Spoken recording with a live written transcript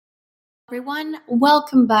Everyone,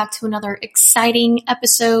 welcome back to another exciting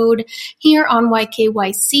episode here on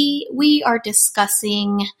YKYC. We are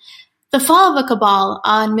discussing the fall of a cabal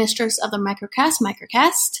on Mistress of the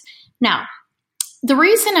Microcast. Now, the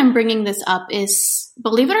reason I'm bringing this up is,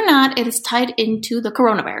 believe it or not, it is tied into the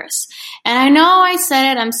coronavirus. And I know I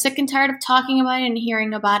said it, I'm sick and tired of talking about it and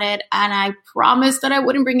hearing about it, and I promised that I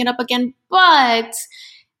wouldn't bring it up again, but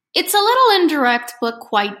it's a little indirect, but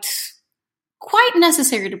quite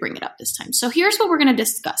necessary to bring it up this time. So here's what we're going to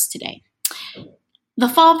discuss today. The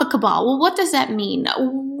fall of the cabal. Well, what does that mean?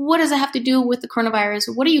 What does it have to do with the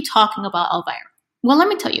coronavirus? What are you talking about, Elvira? Well, let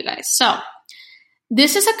me tell you guys. So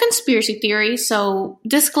this is a conspiracy theory. So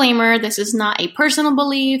disclaimer, this is not a personal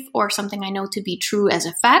belief or something I know to be true as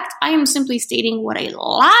a fact. I am simply stating what a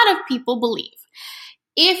lot of people believe.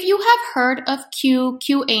 If you have heard of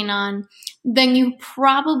QAnon, then you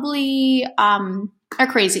probably are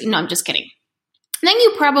crazy. No, I'm just kidding. Then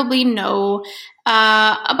you probably know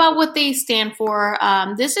about what they stand for.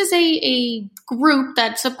 This is a group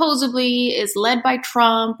that supposedly is led by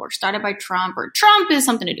Trump or started by Trump, or Trump is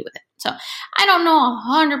something to do with it. So I don't know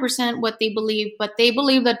 100% what they believe, but they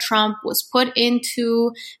believe that Trump was put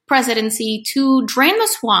into presidency to drain the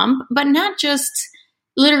swamp, but not just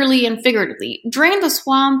literally and figuratively. Drain the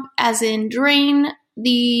swamp as in drain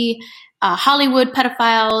the Hollywood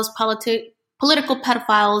pedophiles, political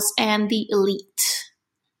pedophiles, and the elite.